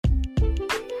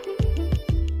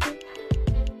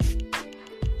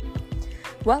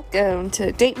Welcome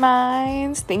to Date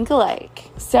Minds Think Alike.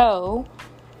 So,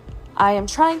 I am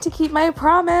trying to keep my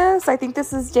promise. I think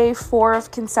this is day 4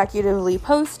 of consecutively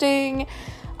posting.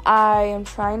 I am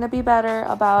trying to be better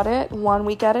about it, 1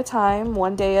 week at a time,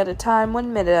 1 day at a time,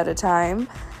 1 minute at a time.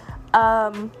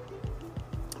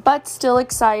 But still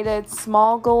excited.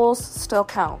 Small goals still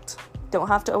count. Don't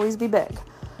have to always be big.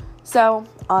 So,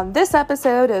 on this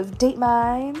episode of Date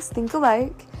Minds Think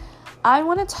Alike, I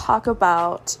want to talk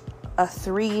about a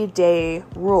 3-day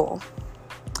rule.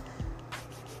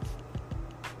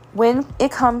 When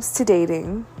it comes to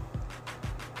dating,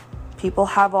 people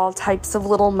have all types of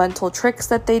little mental tricks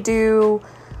that they do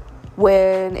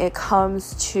when it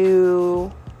comes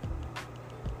to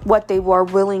what they were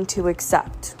willing to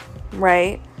accept,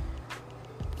 right?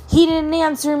 He didn't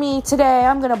answer me today,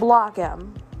 I'm going to block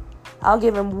him. I'll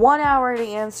give him 1 hour to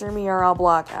answer me or I'll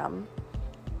block him.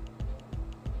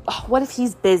 What if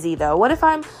he's busy though? What if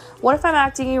I'm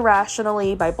acting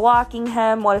irrationally by blocking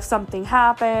him? What if something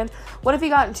happened? What if he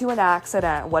got into an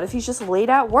accident? What if he's just late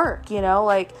at work?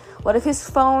 What if his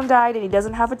phone died and he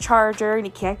doesn't have a charger and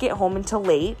he can't get home until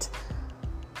late?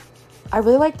 I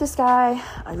really like this guy.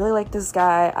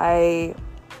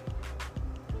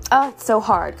 It's so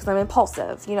hard because I'm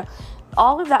impulsive.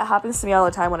 All of that happens to me all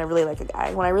the time when I really like a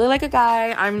guy. When I really like a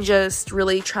guy, I'm just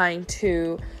really trying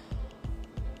to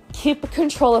keep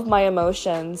control of my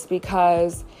emotions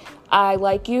because I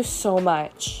like you so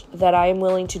much that I am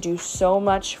willing to do so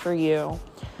much for you.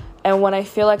 And when I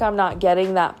feel like I'm not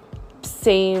getting that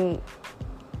same,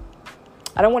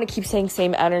 I don't want to keep saying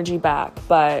same energy back,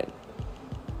 but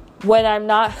when I'm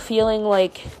not feeling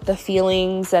like the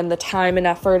feelings and the time and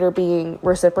effort are being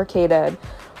reciprocated,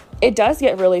 it does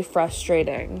get really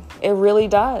frustrating. It really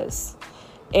does.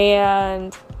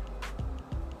 And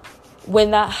when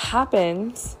that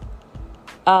happens,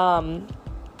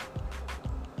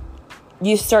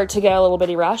 you start to get a little bit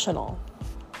irrational.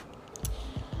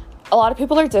 A lot of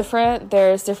people are different.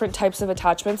 There's different types of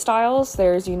attachment styles.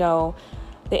 There's, the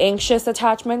anxious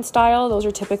attachment style. Those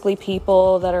are typically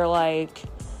people that are like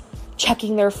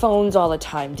checking their phones all the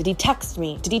time. Did he text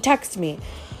me?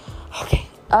 Okay.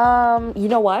 You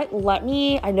know what?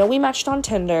 I know we matched on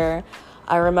Tinder.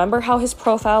 I remember how his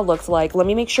profile looked like. Let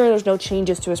me make sure there's no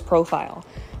changes to his profile.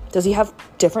 Does he have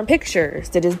different pictures?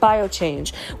 Did his bio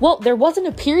change? Well, there wasn't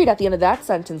a period at the end of that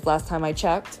sentence last time I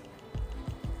checked.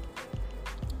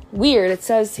 Weird. It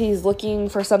says he's looking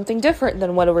for something different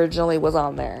than what originally was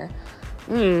on there.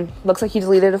 Looks like he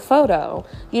deleted a photo.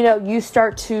 You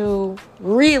start to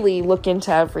really look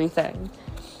into everything.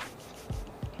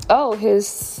 Oh, his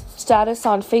status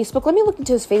on Facebook. Let me look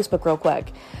into his Facebook real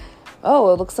quick.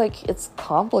 Oh, it looks like it's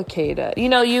complicated.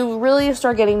 You really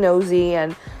start getting nosy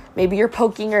and maybe you're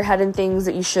poking your head in things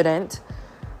that you shouldn't.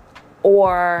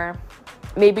 Or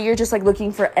maybe you're just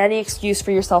looking for any excuse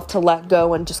for yourself to let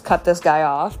go and just cut this guy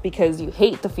off because you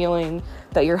hate the feeling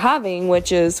that you're having,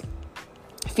 which is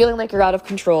feeling like you're out of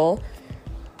control.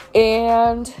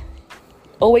 And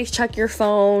always check your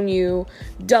phone. You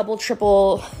double,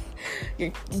 triple,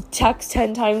 you text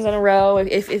 10 times in a row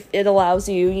if it allows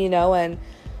you, and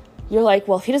you're like,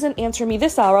 well, if he doesn't answer me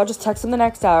this hour, I'll just text him the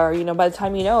next hour. By the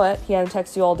time you know it, he hasn't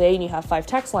texted you all day and you have 5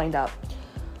 texts lined up.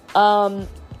 I'll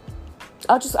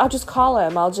just call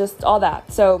him. All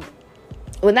that. So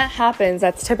when that happens,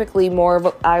 that's typically more of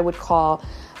what I would call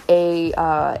a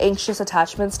anxious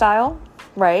attachment style,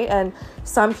 right? And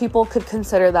some people could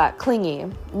consider that clingy.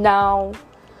 Now,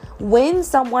 when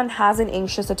someone has an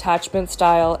anxious attachment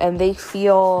style and they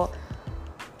feel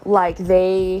like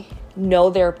they know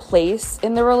their place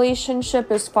in the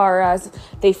relationship as far as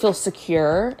they feel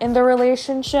secure in the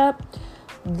relationship,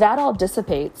 that all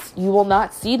dissipates. You will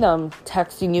not see them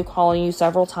texting you, calling you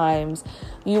several times.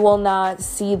 You will not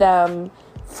see them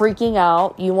freaking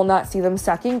out. You will not see them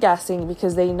second guessing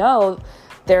because they know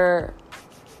their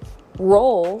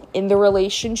role in the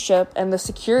relationship and the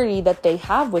security that they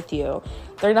have with you.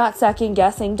 They're not second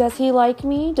guessing. Does he like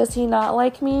me? Does he not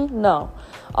like me? No.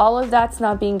 All of that's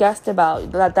not being guessed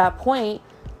about. At that point,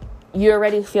 you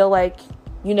already feel like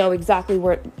you know exactly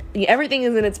where everything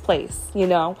is in its place,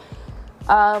 The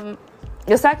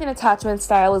second attachment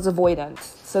style is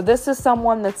avoidance. So this is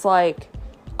someone that's like,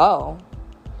 oh,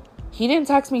 he didn't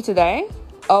text me today?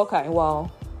 Okay,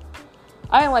 well,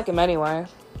 I didn't like him anyway.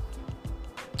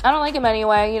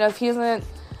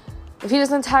 If he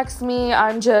doesn't text me,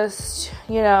 I'm just,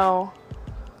 I'll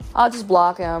just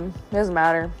block him. It doesn't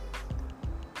matter.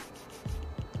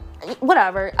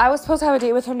 Whatever. I was supposed to have a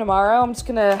date with him tomorrow. I'm just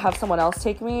going to have someone else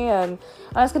take me, and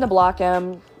I'm just going to block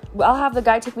him. I'll have the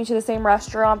guy take me to the same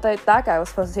restaurant that guy was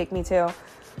supposed to take me to.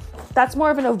 that's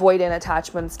more of an avoidant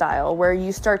attachment style where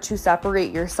you start to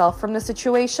separate yourself from the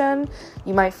situation.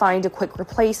 You might find a quick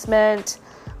replacement.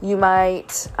 You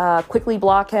might quickly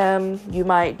block him. You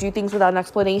might do things without an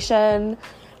explanation.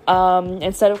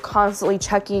 Instead of constantly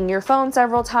checking your phone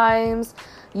several times,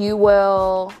 you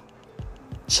will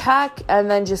check and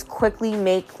then just quickly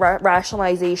make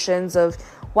rationalizations of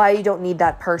why you don't need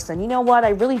that person. You know what? I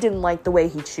really didn't like the way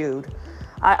he chewed.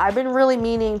 I've been really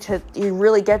meaning to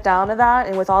really get down to that.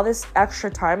 And with all this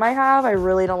extra time I have, I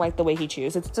really don't like the way he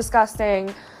chews. It's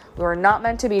disgusting. We're not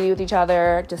meant to be with each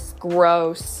other. Just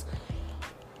gross.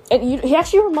 And he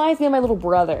actually reminds me of my little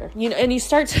brother. And you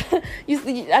start to,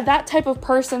 that type of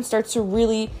person starts to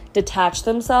really detach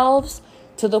themselves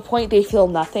to the point they feel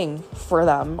nothing for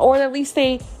them. Or at least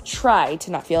they try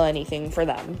to not feel anything for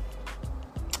them.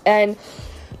 And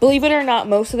believe it or not,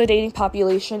 most of the dating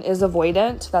population is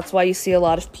avoidant. That's why you see a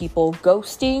lot of people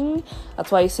ghosting.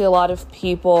 That's why you see a lot of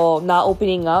people not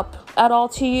opening up at all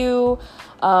to you.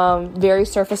 Very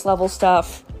surface level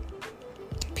stuff.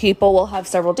 People will have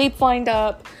several dates lined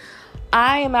up.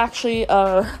 I am actually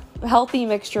a healthy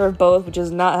mixture of both, which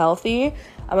is not healthy.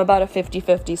 I'm about a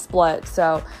 50-50 split.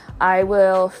 So I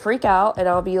will freak out and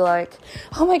I'll be like,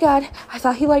 oh my God, I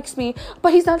thought he likes me,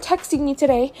 but he's not texting me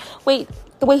today. Wait,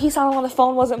 the way he sounded on the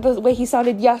phone wasn't the way he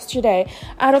sounded yesterday.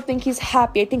 I don't think he's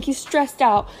happy. I think he's stressed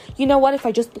out. You know what? If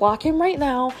I just block him right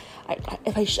now,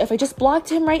 if I just blocked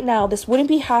him right now, this wouldn't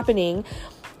be happening.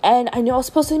 And I know I was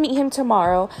supposed to meet him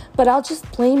tomorrow, but I'll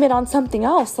just blame it on something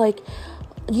else. Like,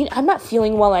 I'm not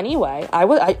feeling well anyway.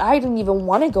 I didn't even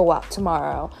want to go out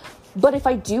tomorrow. But if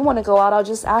I do want to go out, I'll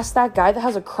just ask that guy that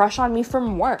has a crush on me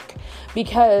from work,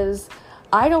 because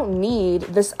I don't need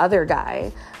this other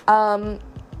guy. Oh,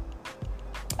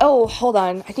 hold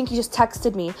on. I think he just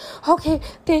texted me. Okay,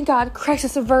 thank God,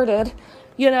 crisis averted.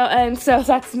 And so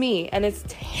that's me, and it's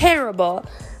terrible.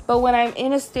 But when I'm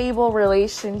in a stable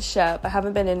relationship, I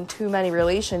haven't been in too many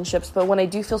relationships, but when I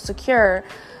do feel secure,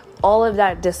 all of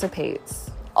that dissipates.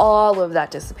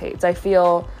 I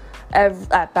feel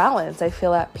at balance. I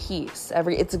feel at peace.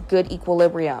 It's a good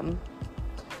equilibrium.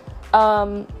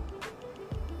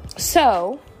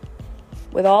 So,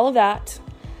 with all of that,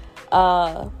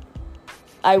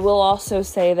 I will also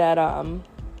say that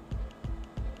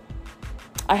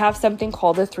I have something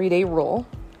called the 3-day rule.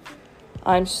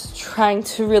 I'm just trying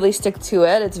to really stick to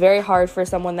it. It's very hard for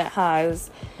someone that has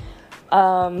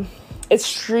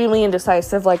extremely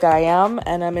indecisive like I am,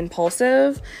 and I'm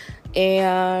impulsive,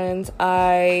 and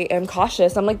I am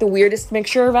cautious. I'm like the weirdest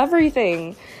mixture of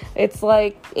everything. It's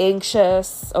like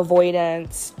anxious,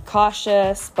 avoidant,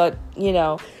 cautious, but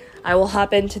I will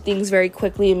hop into things very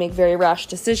quickly and make very rash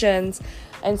decisions.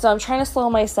 And so I'm trying to slow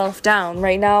myself down.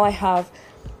 Right now I have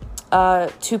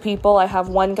 2 people. I have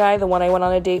one guy, the one I went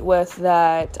on a date with,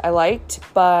 that I liked,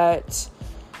 but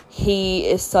he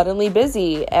is suddenly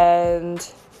busy. And,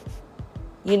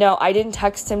 I didn't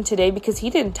text him today because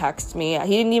he didn't text me.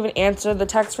 He didn't even answer the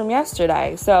text from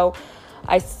yesterday. So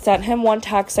I sent him one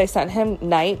text. I sent him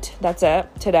night. That's it.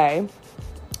 Today.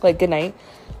 Like, good night.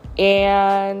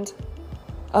 And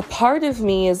a part of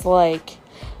me is like,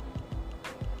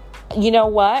 you know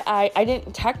what? I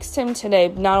didn't text him today,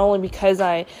 not only because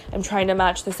I am trying to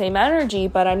match the same energy,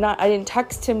 but I didn't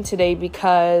text him today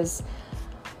because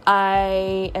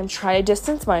I am trying to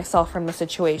distance myself from the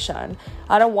situation.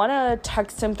 I don't want to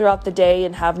text him throughout the day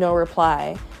and have no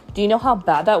reply. Do you know how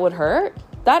bad that would hurt?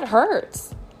 That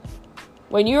hurts.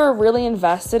 When you're really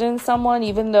invested in someone,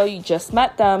 even though you just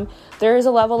met them, there is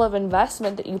a level of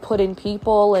investment that you put in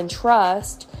people and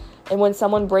trust. And when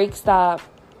someone breaks that,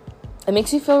 it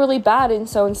makes you feel really bad. And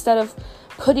so instead of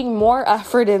putting more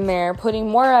effort in there, putting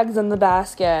more eggs in the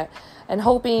basket, and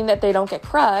hoping that they don't get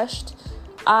crushed,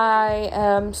 I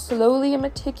am slowly and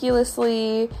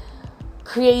meticulously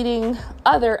creating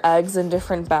other eggs in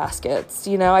different baskets.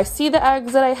 I see the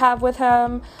eggs that I have with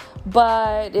him,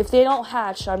 but if they don't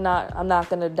hatch, I'm not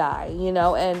gonna die,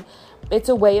 and it's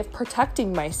a way of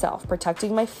protecting myself,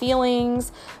 protecting my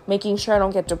feelings, making sure I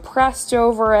don't get depressed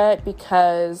over it,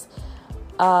 because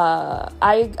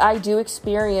I do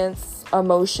experience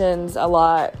emotions a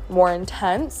lot more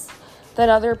intense than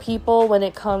other people when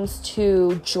it comes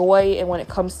to joy and when it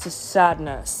comes to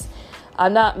sadness.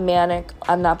 I'm not manic,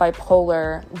 I'm not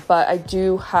bipolar, but I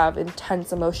do have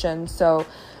intense emotions. So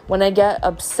when I get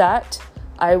upset,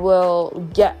 I will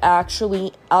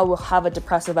have a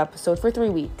depressive episode for 3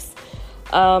 weeks.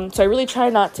 So I really try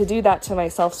not to do that to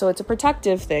myself. So it's a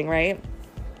protective thing, right?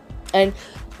 And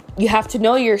you have to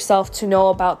know yourself to know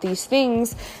about these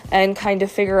things and kind of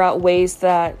figure out ways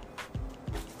that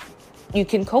you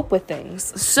can cope with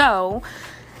things. So,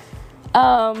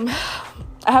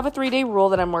 I have a 3-day rule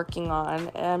that I'm working on,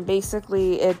 and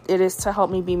basically it is to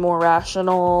help me be more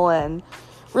rational and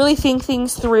really think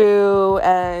things through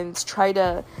and try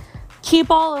to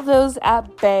keep all of those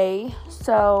at bay.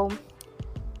 So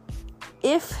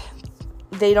if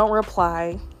they don't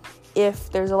reply,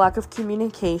 if there's a lack of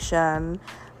communication,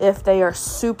 if they are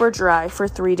super dry for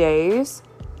 3 days,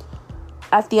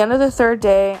 at the end of the 3rd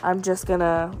day, I'm just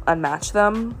gonna unmatch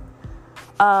them.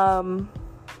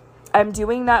 I'm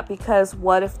doing that because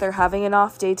what if they're having an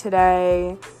off day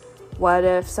today? What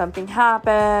if something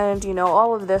happened?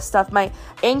 All of this stuff. My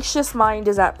anxious mind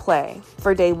is at play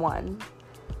for day 1.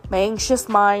 My anxious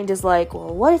mind is like,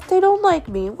 well, what if they don't like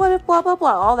me? What if blah, blah,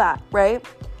 blah, all that, right?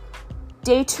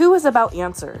 Day 2 is about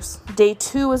answers. Day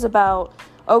 2 is about,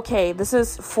 okay, this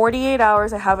is 48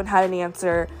 hours. I haven't had an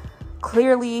answer.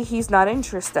 Clearly, he's not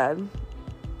interested,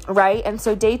 right? And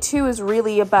so day 2 is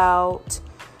really about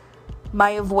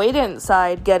my avoidant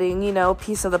side getting, a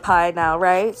piece of the pie now,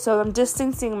 right? So I'm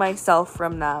distancing myself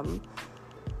from them.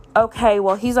 Okay,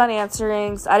 well, he's not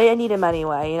answering. So I need him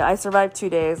anyway. I survived 2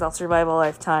 days. I'll survive a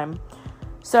lifetime.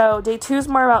 So day 2 is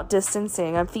more about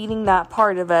distancing. I'm feeding that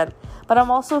part of it. But I'm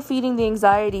also feeding the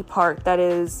anxiety part that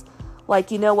is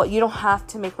like, you know what? You don't have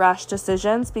to make rash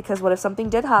decisions because what if something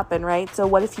did happen, right? So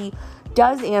what if he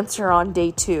does answer on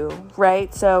day 2,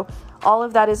 right? So all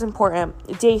of that is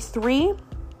important. Day 3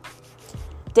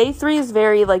 is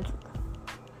very like,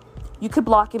 you could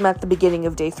block him at the beginning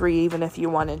of day 3 even if you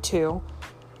wanted to.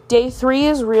 Day 3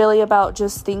 is really about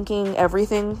just thinking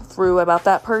everything through about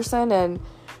that person, and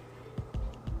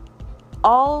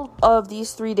all of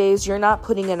these 3 days you're not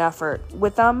putting in effort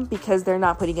with them because they're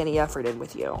not putting any effort in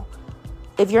with you.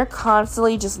 If you're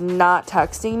constantly just not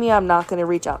texting me, I'm not going to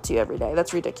reach out to you every day.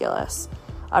 That's ridiculous.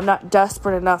 I'm not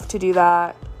desperate enough to do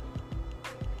that.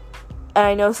 And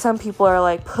I know some people are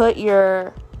like, put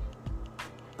your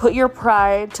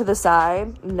pride to the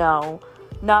side. No,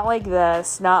 not like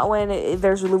this. Not when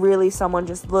there's really someone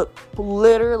just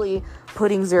literally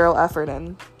putting 0 effort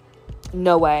in.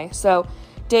 No way. So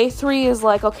day 3 is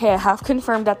like, okay, I have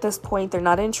confirmed at this point they're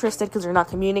not interested because they're not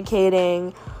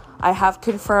communicating. I have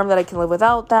confirmed that I can live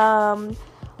without them.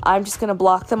 I'm just going to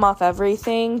block them off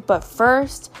everything. But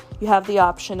first, you have the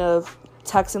option of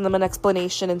texting them an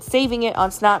explanation and saving it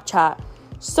on Snapchat,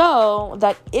 so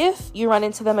that if you run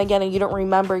into them again and you don't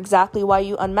remember exactly why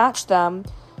you unmatched them,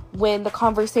 when the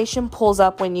conversation pulls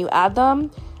up when you add them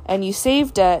and you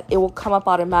saved it, it will come up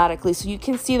automatically. So you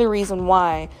can see the reason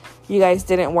why you guys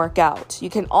didn't work out. You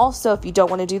can also, if you don't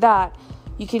want to do that,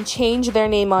 you can change their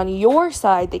name on your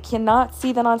side. They cannot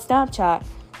see that on Snapchat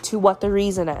to what the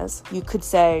reason is. You could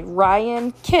say,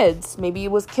 Ryan Kids. Maybe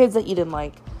it was kids that you didn't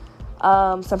like.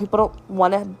 Some people don't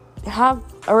want to have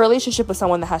a relationship with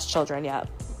someone that has children yet.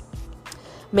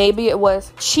 Maybe it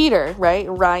was cheater, right?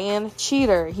 Ryan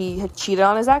cheater. He had cheated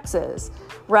on his exes.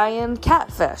 Ryan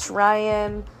catfish.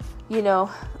 Ryan,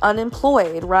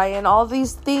 unemployed. Ryan, all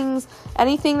these things,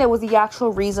 anything that was the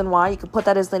actual reason why, you could put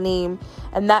that as the name,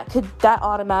 and that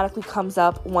automatically comes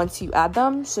up once you add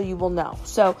them, so you will know.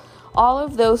 So all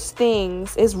of those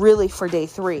things is really for day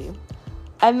 3.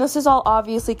 And this is all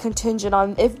obviously contingent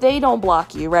on if they don't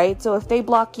block you, right? So if they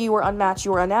block you or unmatch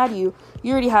you or unadd you,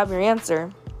 you already have your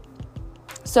answer.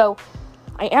 So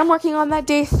I am working on that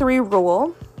day 3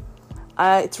 rule.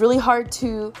 It's really hard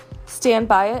to stand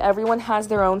by it. Everyone has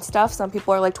their own stuff. Some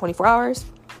people are like 24 hours.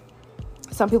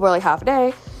 Some people are like half a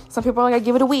day. Some people are like, I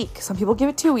give it a week. Some people give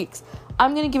it 2 weeks.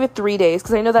 I'm going to give it 3 days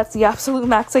because I know that's the absolute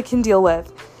max I can deal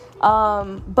with.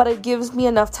 But it gives me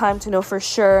enough time to know for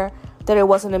sure that it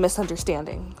wasn't a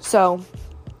misunderstanding. So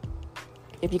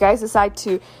if you guys decide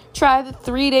to try the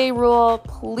 3-day rule,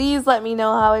 please let me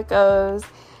know how it goes.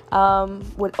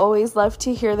 Would always love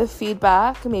to hear the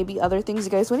feedback, maybe other things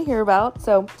you guys want to hear about.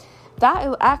 So that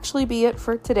will actually be it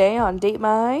for today on Date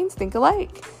Minds Think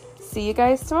Alike. See you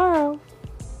guys tomorrow.